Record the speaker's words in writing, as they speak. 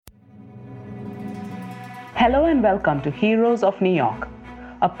Hello and welcome to Heroes of New York,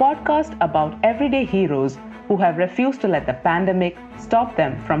 a podcast about everyday heroes who have refused to let the pandemic stop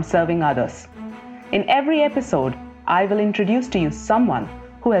them from serving others. In every episode, I will introduce to you someone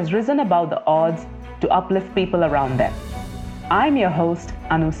who has risen above the odds to uplift people around them. I'm your host,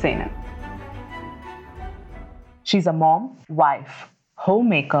 Anu Senan. She's a mom, wife,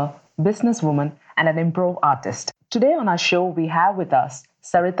 homemaker, businesswoman, and an improv artist. Today on our show, we have with us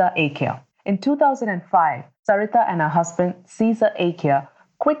Sarita Ekya. In 2005, Sarita and her husband, Sarita Ekya,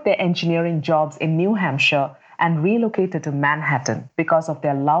 quit their engineering jobs in New Hampshire and relocated to Manhattan because of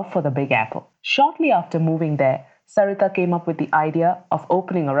their love for the Big Apple. Shortly after moving there, Sarita came up with the idea of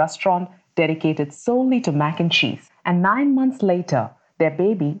opening a restaurant dedicated solely to mac and cheese. And 9 months later, their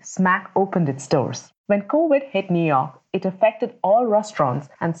baby, Smack, opened its doors. When COVID hit New York, it affected all restaurants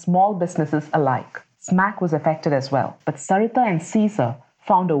and small businesses alike. Smack was affected as well, but Sarita and Caesar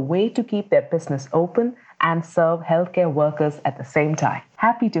found a way to keep their business open and serve healthcare workers at the same time.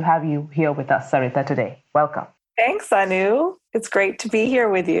 Happy to have you here with us, Sarita, today. Welcome. Thanks, Anu. It's great to be here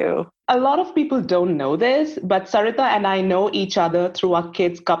with you. A lot of people don't know this, but Sarita and I know each other through our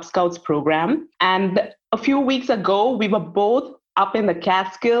kids' Cub Scouts program. And a few weeks ago, we were both up in the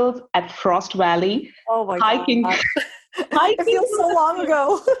Catskills at Frost Valley. Oh my hiking. God. It feels so long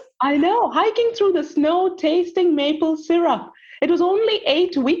ago. I know, hiking through the snow, tasting maple syrup. It was only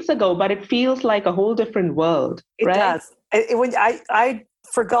 8 weeks ago, but it feels like a whole different world. It right? does. I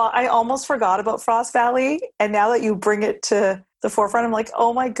forgot. I almost forgot about Frost Valley, and now that you bring it to the forefront, I'm like,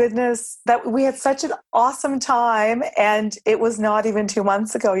 oh my goodness, that we had such an awesome time, and it was not even 2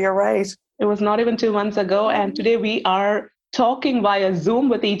 months ago. You're right. It was not even 2 months ago, and today we are talking via Zoom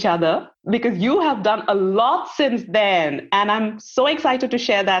with each other because you have done a lot since then. And I'm so excited to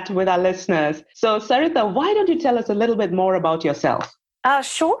share that with our listeners. So Sarita, why don't you tell us a little bit more about yourself?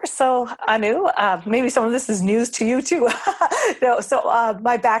 Sure. So, Anu, maybe some of this is news to you too.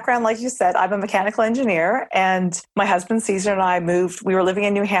 My background, like you said, I'm a mechanical engineer, and my husband Caesar and I we were living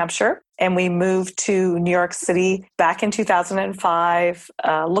in New Hampshire, and we moved to New York City back in 2005,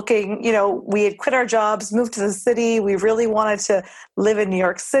 we had quit our jobs, moved to the city. We really wanted to live in New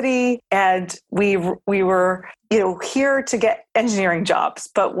York City, and we were here to get engineering jobs.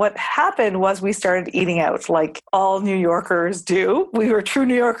 But what happened was we started eating out like all New Yorkers do. We were true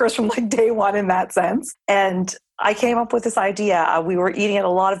New Yorkers from like day one in that sense. And I came up with this idea. We were eating at a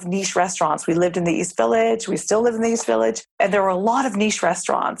lot of niche restaurants. We lived in the East Village. We still live in the East Village. And there were a lot of niche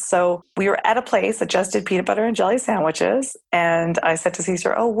restaurants. So we were at a place that just did peanut butter and jelly sandwiches. And I said to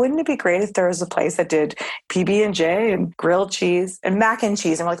Caesar, oh, wouldn't it be great if there was a place that did PB&J and grilled cheese and mac and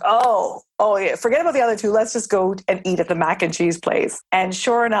cheese? And we're like, oh yeah, forget about the other two. Let's just go and eat at the mac and cheese place. And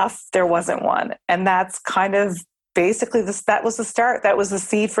sure enough, there wasn't one. And that's kind of basically that was the start. That was the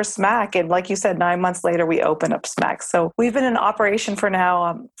seed for Smack. And like you said, 9 months later, we opened up Smack. So we've been in operation for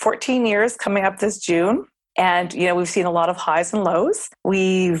now 14 years, coming up this June. And, we've seen a lot of highs and lows.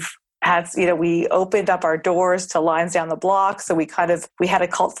 We've had, we opened up our doors to lines down the block. So we had a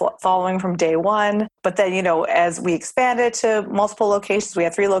cult following from day one. But then, as we expanded to multiple locations, we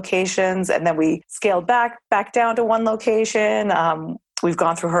had 3 locations, and then we scaled back down to 1 location. We've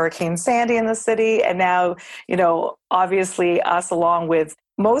gone through Hurricane Sandy in the city, and now, obviously us, along with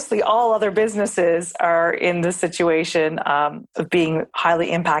mostly all other businesses, are in the situation of being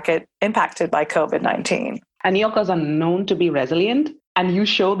highly impacted by COVID-19. And New Yorkers are known to be resilient, and you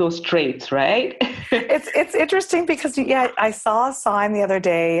show those traits, right? It's interesting because, I saw a sign the other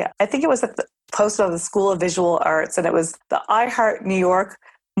day. I think it was at the posted on the School of Visual Arts, and it was the I Heart New York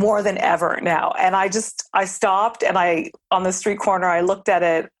more than ever now. And I stopped, and on the street corner, I looked at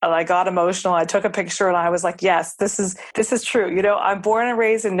it and I got emotional. I took a picture and I was like, yes, this is true. I'm born and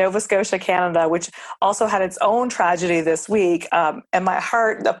raised in Nova Scotia, Canada, which also had its own tragedy this week. And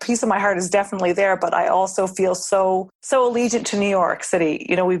a piece of my heart is definitely there, but I also feel so allegiant to New York City.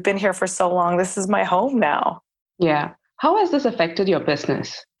 We've been here for so long. This is my home now. Yeah. How has this affected your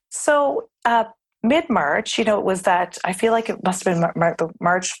business? So, mid-March, it was that, I feel like it must have been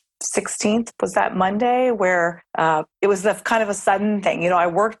March 16th was that Monday where it was the kind of a sudden thing. I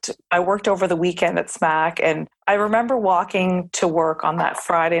worked over the weekend at Smack, and I remember walking to work on that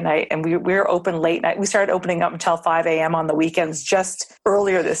Friday night, and we were open late night. We started opening up until 5 a.m. on the weekends just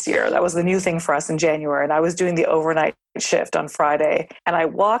earlier this year. That was the new thing for us in January, and I was doing the overnight shift on Friday. And I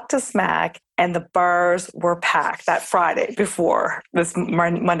walked to Smack, and the bars were packed that Friday before this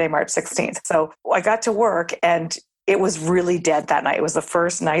Monday, March 16th. So I got to work, and it was really dead that night. It was the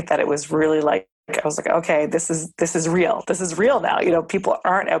first night that it was really like I was like, okay, this is real. This is real now. People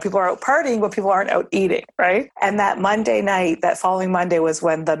aren't out. People are out partying, but people aren't out eating, right? And that Monday night, that following Monday was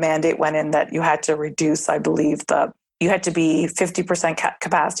when the mandate went in that you had to reduce, I believe, you had to be 50%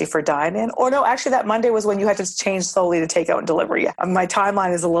 capacity for dine-in. Or no, actually that Monday was when you had to change solely to takeout and delivery. My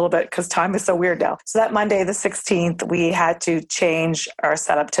timeline is a little bit, because time is so weird now. So that Monday, the 16th, we had to change our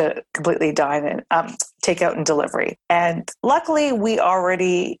setup to completely dine-in, takeout and delivery. And luckily, we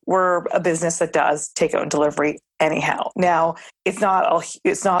already were a business that does takeout and delivery anyhow. Now, it's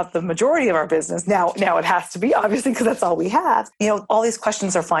not the majority of our business. Now it has to be, obviously, because that's all we have. All these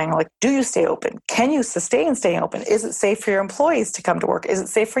questions are flying, like, do you stay open? Can you sustain staying open? Is it safe for your employees to come to work? Is it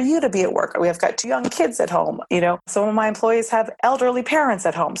safe for you to be at work? We have got 2 young kids at home. Some of my employees have elderly parents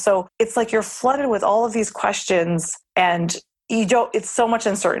at home. So it's like you're flooded with all of these questions, and it's so much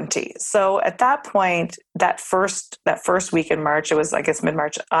uncertainty. So at that point, that first week in March, it was, I guess,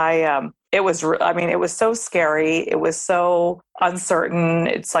 mid-March, it was so scary. It was so uncertain.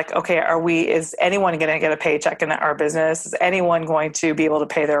 It's like, okay, is anyone going to get a paycheck in our business? Is anyone going to be able to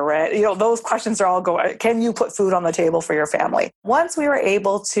pay their rent? Those questions are all going, can you put food on the table for your family? Once we were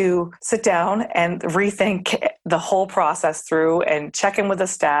able to sit down and rethink the whole process through and check in with the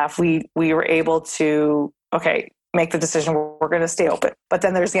staff, we were able to, make the decision, we're going to stay open. But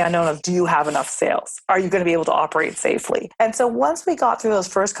then there's the unknown of, do you have enough sales? Are you going to be able to operate safely? And so once we got through those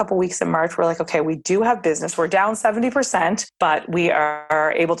first couple of weeks in March, we're like, okay, we do have business. We're down 70%, but we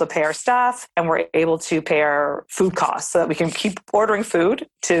are able to pay our staff and we're able to pay our food costs so that we can keep ordering food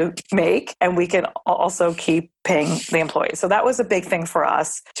to make, and we can also keep paying the employees. So that was a big thing for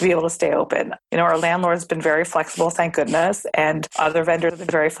us to be able to stay open. Our landlord's been very flexible, thank goodness, and other vendors have been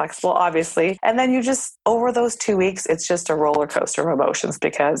very flexible, obviously. And then you just, over those 2 weeks, it's just a roller coaster of emotions,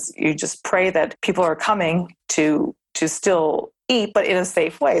 because you just pray that people are coming to still eat, but in a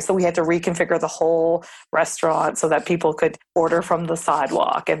safe way. So we had to reconfigure the whole restaurant so that people could order from the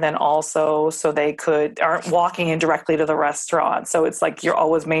sidewalk, and then also so they aren't walking in directly to the restaurant. So it's like you're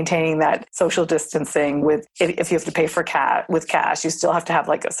always maintaining that social distancing. With if you have to pay for with cash, you still have to have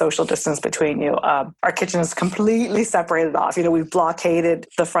like a social distance between you. Our kitchen is completely separated off. We've blockaded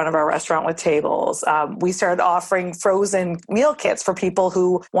the front of our restaurant with tables. We started offering frozen meal kits for people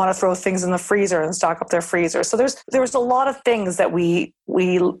who want to throw things in the freezer and stock up their freezer. So there was a lot of things that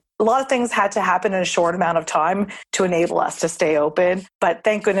a lot of things had to happen in a short amount of time to enable us to stay open. But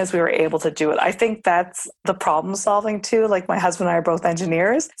thank goodness we were able to do it. I think that's the problem solving too. Like, my husband and I are both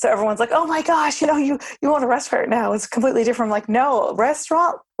engineers. So everyone's like, oh my gosh, you own a restaurant now. It's completely different. I'm like, no,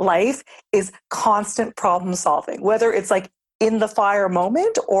 restaurant life is constant problem solving, whether it's like in the fire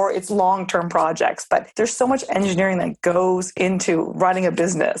moment or it's long-term projects. But there's so much engineering that goes into running a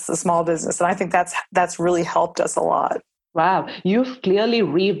business, a small business. And I think that's really helped us a lot. Wow, you've clearly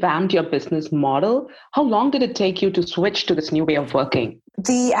revamped your business model. How long did it take you to switch to this new way of working?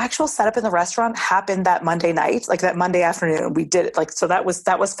 The actual setup in the restaurant happened that Monday night, like that Monday afternoon. We did it so that was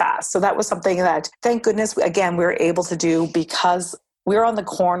fast. So that was something that, thank goodness, again, we were able to do because we were on the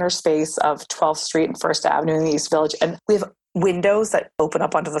corner space of 12th Street and First Avenue in the East Village. And we have windows that open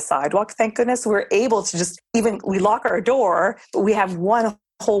up onto the sidewalk, thank goodness. We were able to we lock our door, but we have one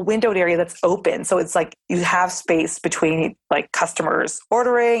whole windowed area that's open. So it's like you have space between like customers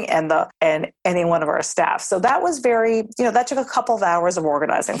ordering and any one of our staff. So that was very, that took a couple of hours of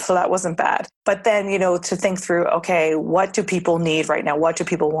organizing. So that wasn't bad. But then, to think through, okay, what do people need right now? What do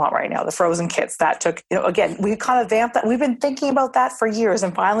people want right now? The frozen kits, that took, again, we kind of vamped that. We've been thinking about that for years.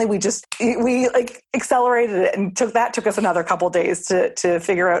 And finally we like accelerated it, and took us another couple of days to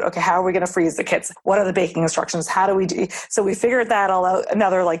figure out, okay, how are we going to freeze the kits? What are the baking instructions? How do we do? So we figured that all out.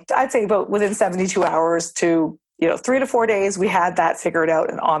 I'd say about within 72 hours to 3 to 4 days, we had that figured out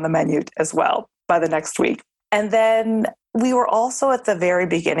and on the menu as well by the next week. And then we were also at the very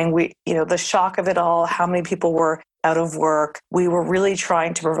beginning, the shock of it all, how many people were out of work. We were really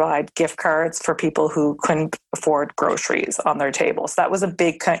trying to provide gift cards for people who couldn't afford groceries on their table. So that was a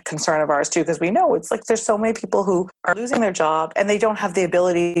big concern of ours too, because we know it's like there's so many people who are losing their job and they don't have the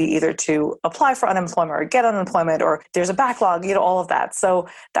ability either to apply for unemployment or get unemployment, or there's a backlog, all of that. So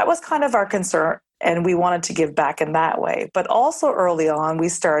that was kind of our concern. And we wanted to give back in that way. But also early on, we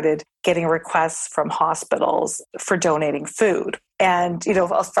started getting requests from hospitals for donating food. And,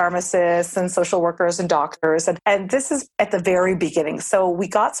 pharmacists and social workers and doctors. And this is at the very beginning. So we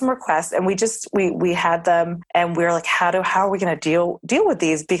got some requests and we had them, and we were like, how are we going to deal with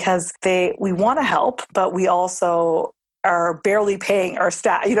these? Because we want to help, but we also are barely paying our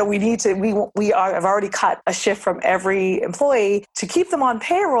staff. I've already cut a shift from every employee to keep them on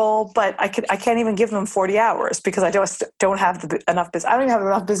payroll, but I can't even give them 40 hours because I don't have enough business. I don't even have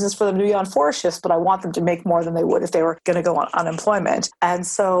enough business for them to be on 4 shifts, but I want them to make more than they would if they were going to go on unemployment. And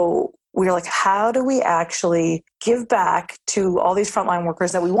so we were like, how do we actually give back to all these frontline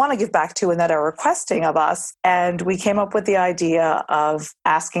workers that we want to give back to and that are requesting of us? And we came up with the idea of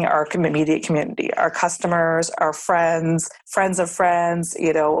asking our immediate community, our customers, our friends of friends,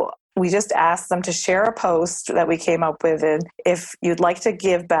 we just asked them to share a post that we came up with. And if you'd like to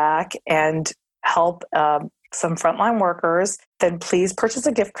give back and help some frontline workers, then please purchase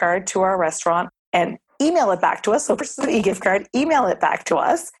a gift card to our restaurant and email it back to us. So purchase an e-gift card, email it back to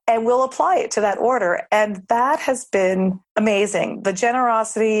us, and we'll apply it to that order. And that has been amazing. The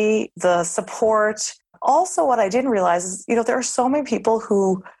generosity, the support. Also, what I didn't realize is, there are so many people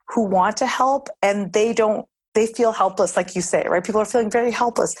who want to help and they feel helpless, like you say, right? People are feeling very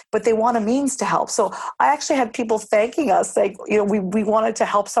helpless, but they want a means to help. So I actually had people thanking us, like, we wanted to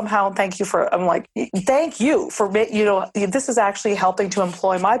help somehow. And thank you I'm like, thank you for, this is actually helping to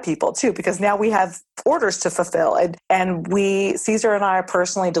employ my people too, because now we have orders to fulfill. And Caesar and I are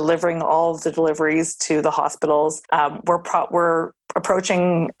personally delivering all of the deliveries to the hospitals. We're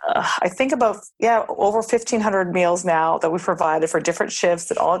approaching, I think over 1,500 meals now that we've provided for different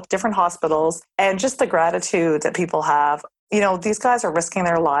shifts at all different hospitals. And just the gratitude that people have. These guys are risking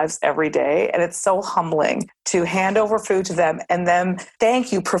their lives every day, and it's so humbling to hand over food to them and them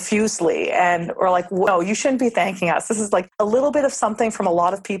thank you profusely. And we're like, no, you shouldn't be thanking us. This is like a little bit of something from a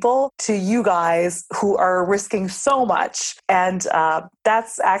lot of people to you guys who are risking so much. And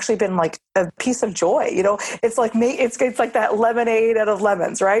that's actually been like a piece of joy. It's like it's like that lemonade out of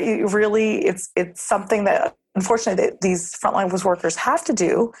lemons, right? It's something that unfortunately these frontline workers have to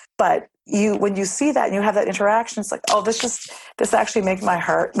do, but when you see that and you have that interaction, it's like, oh, this actually makes my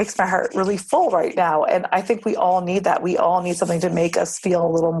heart really full right now. And I think we all need that. We all need something to make us feel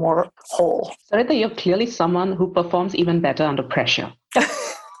a little more whole. Sarita, you're clearly someone who performs even better under pressure.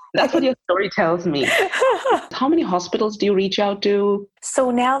 That's what your story tells me. How many hospitals do you reach out to? So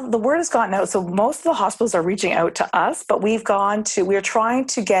now the word has gotten out. So most of the hospitals are reaching out to us, but we're trying to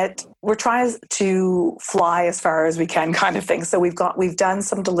fly as far as we can, kind of thing. So we've done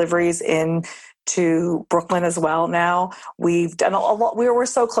some deliveries to Brooklyn as well. Now we've done a lot. We're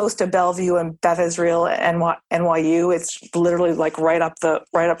so close to Bellevue and Beth Israel and NYU. It's literally like right up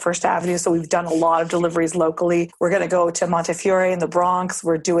First Avenue. So we've done a lot of deliveries locally. We're going to go to Montefiore in the Bronx.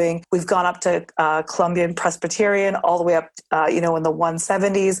 We've gone up to Columbian Presbyterian all the way up, in the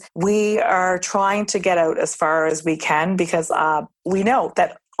 170s. We are trying to get out as far as we can because we know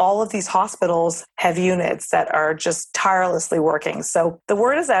that all of these hospitals have units that are just tirelessly working. So the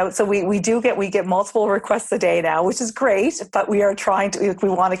word is out. So we get multiple requests a day now, which is great, but we are we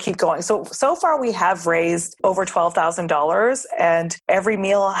want to keep going. So far we have raised over $12,000 and every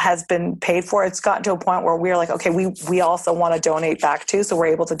meal has been paid for. It's gotten to a point where we're like, okay, we also want to donate back too. So we're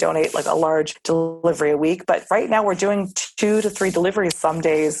able to donate like a large delivery a week. But right now we're doing 2 to 3 deliveries some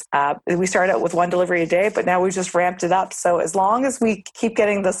days. We started out with 1 delivery a day, but now we've just ramped it up. So as long as we keep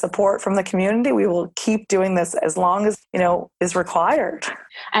getting the support from the community, we will keep doing this as long as, is required.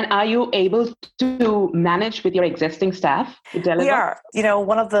 And are you able to manage with your existing staff to deliver? We are.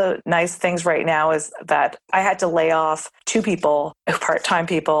 One of the nice things right now is that I had to lay off 2 people, part-time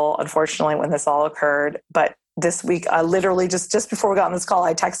people, unfortunately, when this all occurred. But this week, I literally just before we got on this call,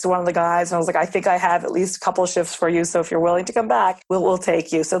 I texted one of the guys and I was like, I think I have at least a couple of shifts for you. So if you're willing to come back, we'll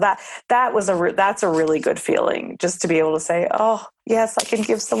take you. So that's a really good feeling, just to be able to say, oh, yes, I can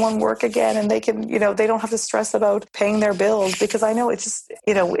give someone work again and they can, they don't have to stress about paying their bills, because I know it's just,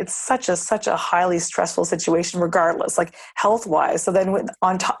 it's such a highly stressful situation regardless, like health-wise. So then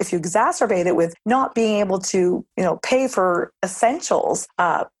on top, if you exacerbate it with not being able to, pay for essentials,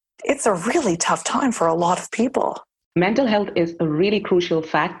 it's a really tough time for a lot of people. Mental health is a really crucial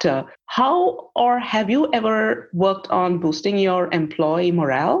factor. How or have you ever worked on boosting your employee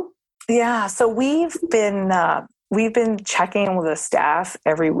morale? Yeah, so we've been checking in with the staff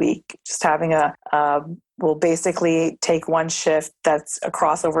every week, just having we'll basically take one shift that's a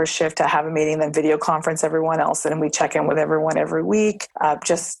crossover shift to have a meeting, then video conference everyone else. And we check in with everyone every week.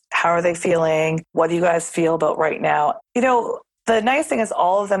 Just how are they feeling? What do you guys feel about right now? The nice thing is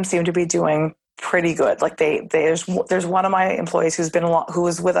all of them seem to be doing pretty good. Like there's one of my employees who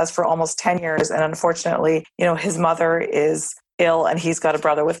was with us for almost 10 years. And unfortunately, his mother is ill and he's got a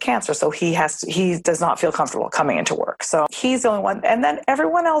brother with cancer. So he does not feel comfortable coming into work. So he's the only one. And then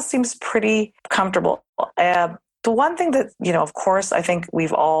everyone else seems pretty comfortable. The one thing that, of course, I think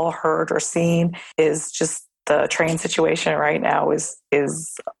we've all heard or seen is just the train situation right now is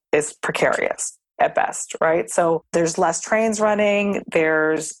precarious at best, right? So there's less trains running,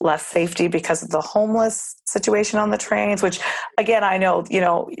 there's less safety because of the homeless situation on the trains, which again, I know,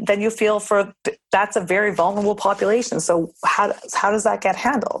 then you feel for that's a very vulnerable population. So how does that get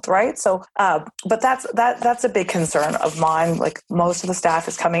handled, right? So, but that's a big concern of mine. Like most of the staff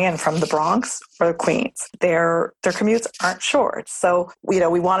is coming in from the Bronx or Queens. Their commutes aren't short. So, we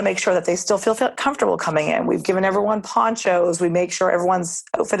want to make sure that they still feel comfortable coming in. We've given everyone ponchos. We make sure everyone's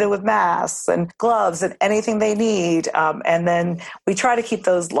outfitted with masks and gloves and anything they need. And then we try to keep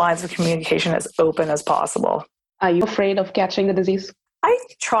those lines of communication as open as possible. Are you afraid of catching the disease? I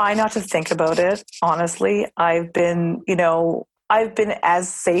try not to think about it, honestly. I've been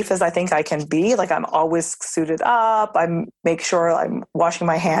as safe as I think I can be. Like I'm always suited up. I make sure I'm washing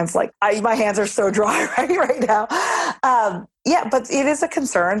my hands. My hands are so dry right now. Yeah, but it is a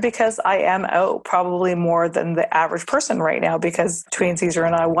concern because I am out probably more than the average person right now because between Caesar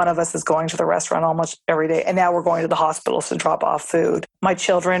and I, one of us is going to the restaurant almost every day. And now we're going to the hospitals to drop off food. My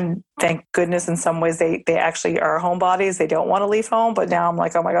children, thank goodness, in some ways, they actually are homebodies. They don't want to leave home. But now I'm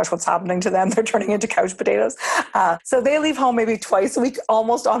like, oh my gosh, what's happening to them? They're turning into couch potatoes. So they leave home maybe twice a week,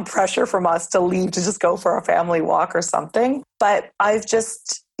 almost on pressure from us to leave to just go for a family walk or something. But I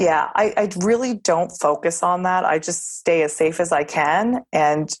really don't focus on that. I just stay as safe as I can.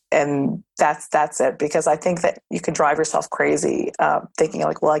 And that's it. Because I think that you can drive yourself crazy thinking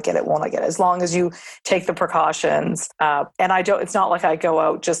like, well, I get it, won't I get it? As long as you take the precautions. And it's not like I go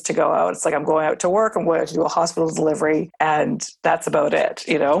out just to go out. It's like I'm going out to work. I'm going out to do a hospital delivery. And that's about it,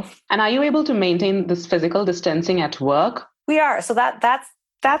 And are you able to maintain this physical distancing at work? We are. So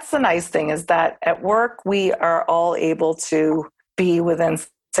that's the nice thing is that at work, we are all able to be within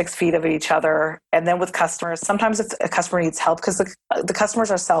 6 feet of each other. And then with customers, sometimes if a customer needs help, because the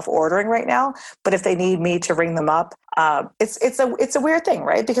customers are self-ordering right now, but if they need me to ring them up, it's a weird thing,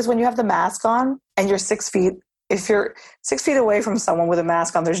 right? Because when you have the mask on and you're 6 feet, if you're 6 feet away from someone with a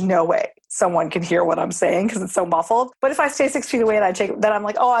mask on, there's no way someone can hear what I'm saying because it's so muffled. But if I stay 6 feet away then I'm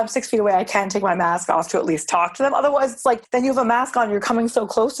like, oh, I'm 6 feet away. I can take my mask off to at least talk to them. Otherwise, it's like, then you have a mask on, you're coming so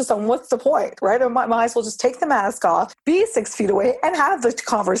close to someone. What's the point, right? I might as well just take the mask off, be 6 feet away and have the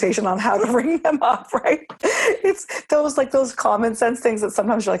conversation on how to ring them up, right? It's those common sense things that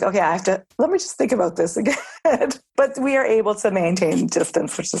sometimes you're like, okay, let me just think about this again. But we are able to maintain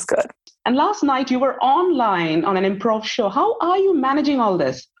distance, which is good. And last night you were online on an improv show. How are you managing all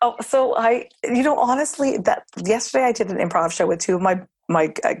this? Oh, so honestly, that yesterday I did an improv show with two of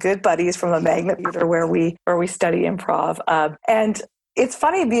my good buddies from the Magnet Theater where we study improv. And it's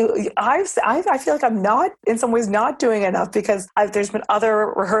funny. I feel like I'm not, in some ways, not doing enough because there's been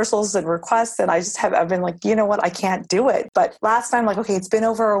other rehearsals and requests, and I've been like, you know what, I can't do it. But last time, like, okay, it's been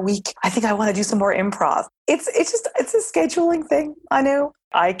over a week. I think I want to do some more improv. It's a scheduling thing. I know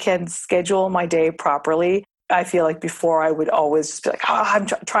I can schedule my day properly. I feel like before I would always just be like, I'm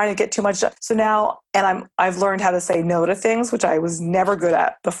trying to get too much done. So now, and I've learned how to say no to things, which I was never good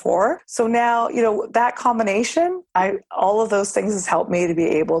at before. So now, that combination, all of those things has helped me to be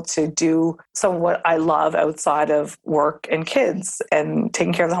able to do some of what I love outside of work and kids and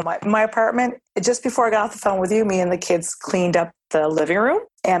taking care of the home. My apartment, just before I got off the phone with you, me and the kids cleaned up the living room.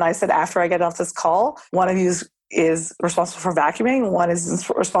 And I said, after I get off this call, one of you is responsible for vacuuming, one is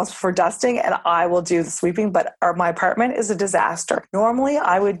responsible for dusting, and I will do the sweeping. But my apartment is a disaster. Normally,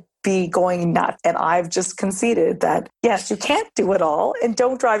 I would be going nuts, and I've just conceded that, yes, you can't do it all, and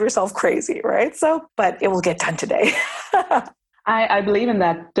don't drive yourself crazy, right? So, but it will get done today. I believe in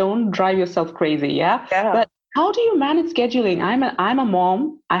that. Don't drive yourself crazy, yeah? But how do you manage scheduling? I'm a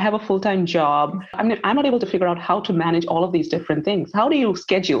mom. I have a full-time job. I'm not able to figure out how to manage all of these different things. How do you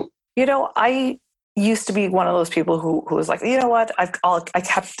schedule? I used to be one of those people who was like, you know what, I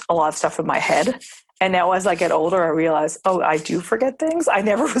kept a lot of stuff in my head. And now as I get older, I realize, I do forget things. I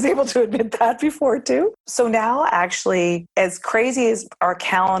never was able to admit that before too. So now actually, as crazy as our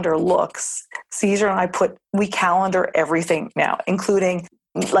calendar looks, Caesar and we calendar everything now, including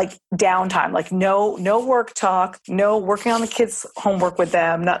like downtime, like no work talk, no working on the kids' homework with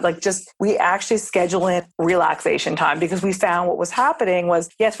them, not like we actually schedule in relaxation time because we found what was happening was,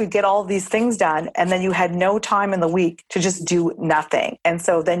 yes, we'd get all of these things done and then you had no time in the week to just do nothing. And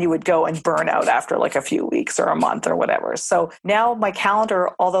so then you would go and burn out after like a few weeks or a month or whatever. So now my calendar,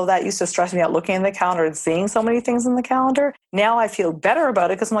 although that used to stress me out looking in the calendar and seeing so many things in the calendar, now I feel better about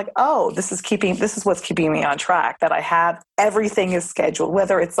it because I'm like, this is what's keeping me on track, that I have everything is scheduled.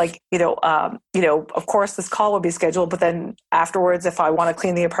 whether it's like, of course this call would be scheduled, but then afterwards, if I want to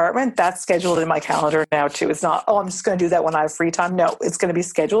clean the apartment, that's scheduled in my calendar now too. It's not, oh, I'm just going to do that when I have free time. No, it's going to be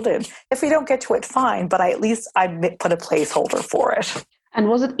scheduled in. If we don't get to it, fine. But at least I put a placeholder for it. And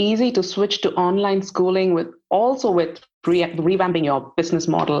was it easy to switch to online schooling with revamping your business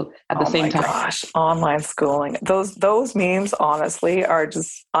model at the same time? Oh my gosh, online schooling. Those memes honestly are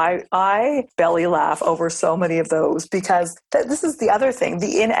just, I belly laugh over so many of those, because this is the other thing.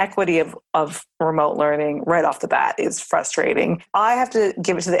 The inequity of remote learning right off the bat is frustrating. I have to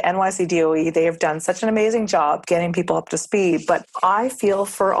give it to the NYC DOE. They have done such an amazing job getting people up to speed, but I feel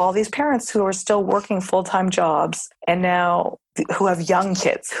for all these parents who are still working full-time jobs and now who have young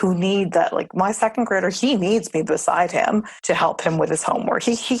kids who need that. Like my second grader, he needs me beside him to help him with his homework.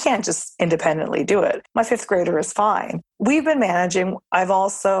 He can't just independently do it. My fifth grader is fine. We've been managing. I've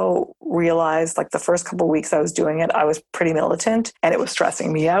also realized, like the first couple of weeks I was doing it, I was pretty militant and it was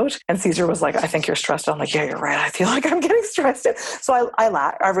stressing me out. And Caesar was like, I think you're stressed out. I'm like, yeah, you're right. I feel like I'm getting stressed out. So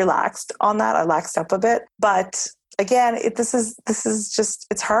I relaxed on that. I laxed up a bit. But again, this is just,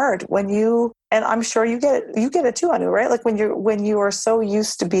 it's hard when you, and I'm sure you get it too, Anu, right? Like when you are so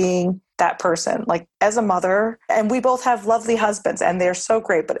used to being that person, like as a mother, and we both have lovely husbands and they're so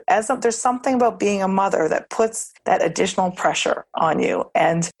great, but there's something about being a mother that puts that additional pressure on you.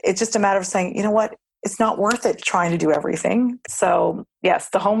 And it's just a matter of saying, you know what? It's not worth it trying to do everything. So yes,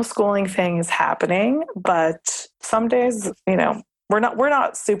 the homeschooling thing is happening, but some days, we're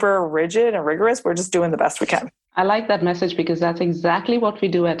not super rigid and rigorous. We're just doing the best we can. I like that message because that's exactly what we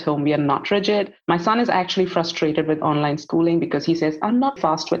do at home. We are not rigid. My son is actually frustrated with online schooling because he says, I'm not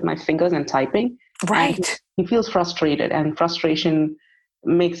fast with my fingers and typing. Right. And he feels frustrated, and frustration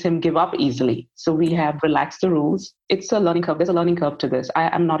makes him give up easily. So we have relaxed the rules. It's a learning curve. There's a learning curve to this.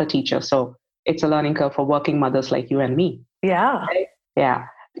 I'm not a teacher, so it's a learning curve for working mothers like you and me. Yeah. Okay? Yeah.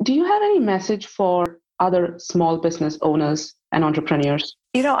 Do you have any message for other small business owners and entrepreneurs?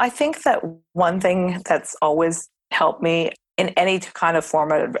 I think that one thing that's always helped me in any kind of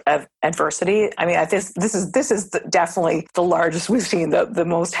form of adversity. I mean, this is definitely the largest we've seen, the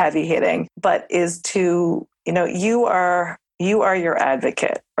most heavy hitting, but is to, you are your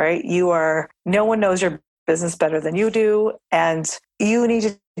advocate, right? No one knows your business better than you do. And you need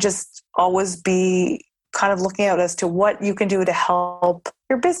to just always be kind of looking out as to what you can do to help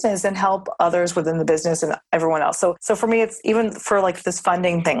your business and help others within the business and everyone else. So for me, it's even for like this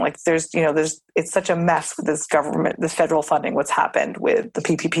funding thing, like it's such a mess with this government, this federal funding, what's happened with the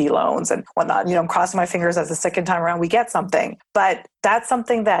PPP loans and whatnot. I'm crossing my fingers as the second time around we get something, but that's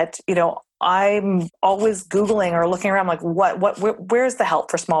something that, I'm always Googling or looking around, like where's the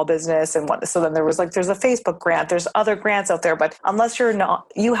help for small business and what? So then there's a Facebook grant, there's other grants out there, but unless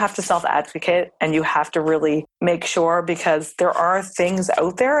you have to self-advocate and you have to really make sure, because there are things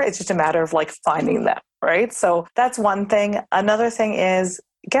out there. It's just a matter of like finding them, right? So that's one thing. Another thing is,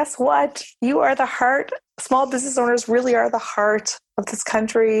 guess what? You are the heart. Small business owners really are the heart of this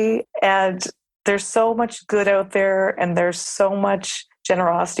country. And there's so much good out there and there's so much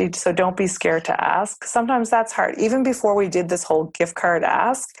generosity. So don't be scared to ask. Sometimes that's hard. Even before we did this whole gift card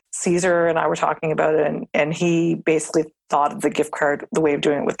ask, Caesar and I were talking about it, and he basically thought of the gift card, the way of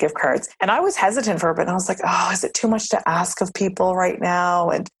doing it with gift cards. And I was hesitant for a bit. And I was like, oh, is it too much to ask of people right now?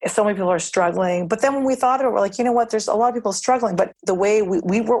 And if so many people are struggling. But then when we thought of it, we're like, you know what? There's a lot of people struggling. But the way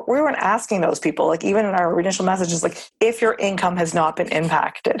we weren't asking those people, like even in our initial messages, like if your income has not been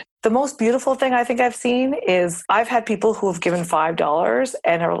impacted. The most beautiful thing I think I've seen is I've had people who have given $5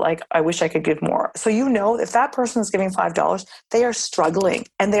 and are like, I wish I could give more. So if that person is giving $5, they are struggling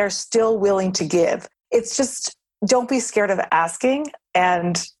and they are still willing to give. It's just, don't be scared of asking,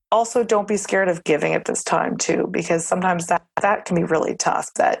 and also don't be scared of giving at this time too, because sometimes that can be really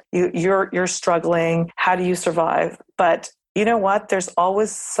tough, that you're struggling. How do you survive? But you know what? There's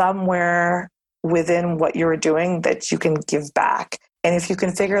always somewhere within what you're doing that you can give back. And if you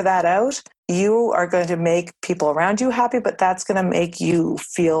can figure that out, you are going to make people around you happy, but that's going to make you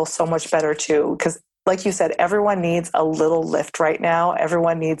feel so much better too. Because like you said, everyone needs a little lift right now.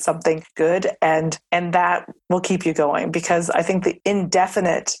 Everyone needs something good, and that will keep you going, because I think the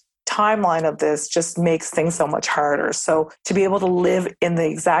indefinite timeline of this just makes things so much harder. So to be able to live in the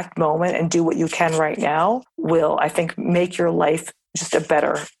exact moment and do what you can right now will, I think, make your life just a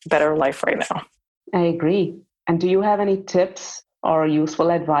better life right now. I agree. And do you have any tips or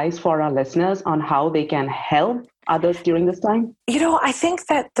useful advice for our listeners on how they can help others during this time? I think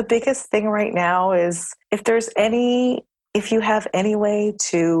that the biggest thing right now is if you have any way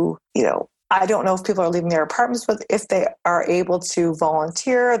to, I don't know if people are leaving their apartments, but if they are able to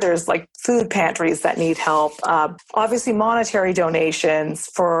volunteer, there's like food pantries that need help. Obviously, monetary donations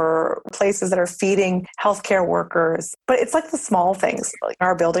for places that are feeding healthcare workers. But it's like the small things. Like in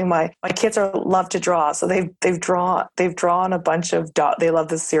our building, my kids love to draw, so they've drawn a bunch of they love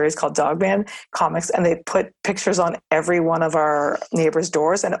this series called Dogman comics, and they put pictures on every one of our neighbors'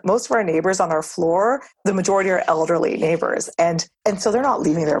 doors. And most of our neighbors on our floor, the majority are elderly neighbors, and so they're not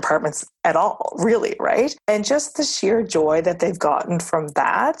leaving their apartments at all, really, right? And just the sheer joy that they've gotten from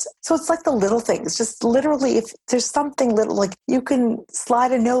that. So it's like the little things, just literally, if there's something little, like you can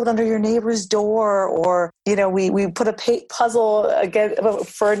slide a note under your neighbor's door, or, we put a puzzle again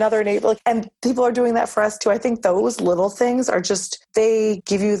for another neighbor, and people are doing that for us too. I think those little things are just, they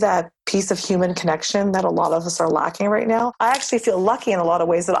give you that piece of human connection that a lot of us are lacking right now. I actually feel lucky in a lot of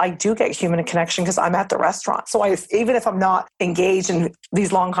ways that I do get human connection because I'm at the restaurant. So even if I'm not engaged in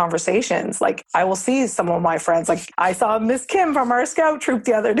these long conversations, like I will see some of my friends, like I saw Miss Kim from our scout troop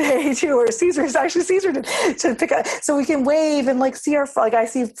the other day too, or Caesar did to pick up, so we can wave and like see I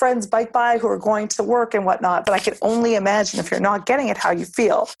see friends bike by who are going to work and whatnot, but I can only imagine if you're not getting it, how you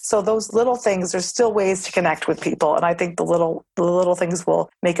feel. So those little things, there's still ways to connect with people. And I think the little things will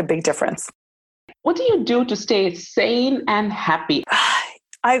make a big difference. What do you do to stay sane and happy?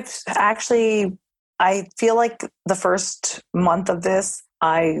 I feel like the first month of this,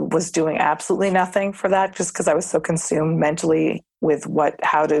 I was doing absolutely nothing for that, just because I was so consumed mentally with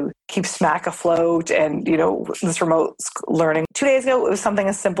how to keep SMAC afloat and, this remote learning. 2 days ago, it was something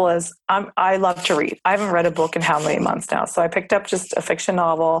as simple as I love to read. I haven't read a book in how many months now. So I picked up just a fiction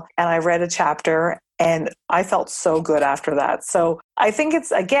novel and I read a chapter, and I felt so good after that. So I think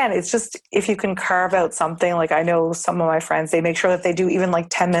it's just if you can carve out something, like I know some of my friends, they make sure that they do even like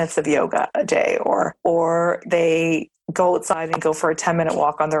 10 minutes of yoga a day, or they go outside and go for a 10-minute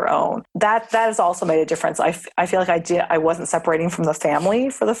walk on their own. That has also made a difference. I feel like I wasn't separating from the family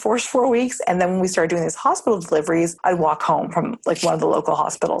for the first 4 weeks. And then when we started doing these hospital deliveries, I'd walk home from like one of the local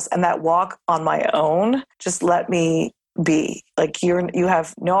hospitals. And that walk on my own just let me be like, you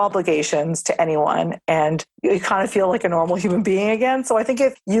have no obligations to anyone, and you kind of feel like a normal human being again. So I think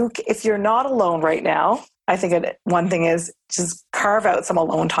if you're not alone right now, I think one thing is just carve out some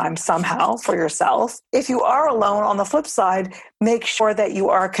alone time somehow for yourself. If you are alone, on the flip side, make sure that you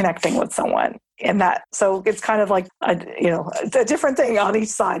are connecting with someone. So it's kind of like a different thing on each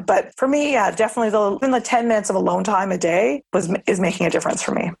side. But for me, yeah, definitely even the 10 minutes of alone time a day is making a difference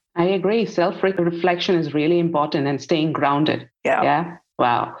for me. I agree. Self-reflection is really important, and staying grounded. Yeah.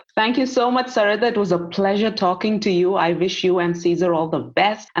 Wow. Thank you so much, Sarita. It was a pleasure talking to you. I wish you and Caesar all the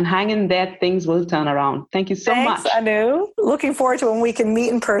best, and hang in there. Things will turn around. Thank you so much. Thanks, Anu. Looking forward to when we can meet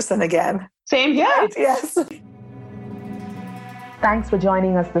in person again. Same here. Right? Yes. Thanks for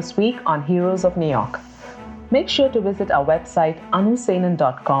joining us this week on Heroes of New York. Make sure to visit our website,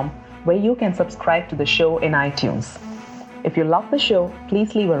 anusenan.com, where you can subscribe to the show in iTunes. If you love the show,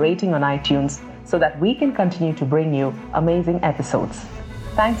 please leave a rating on iTunes so that we can continue to bring you amazing episodes.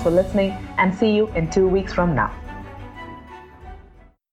 Thanks for listening, and see you in 2 weeks from now.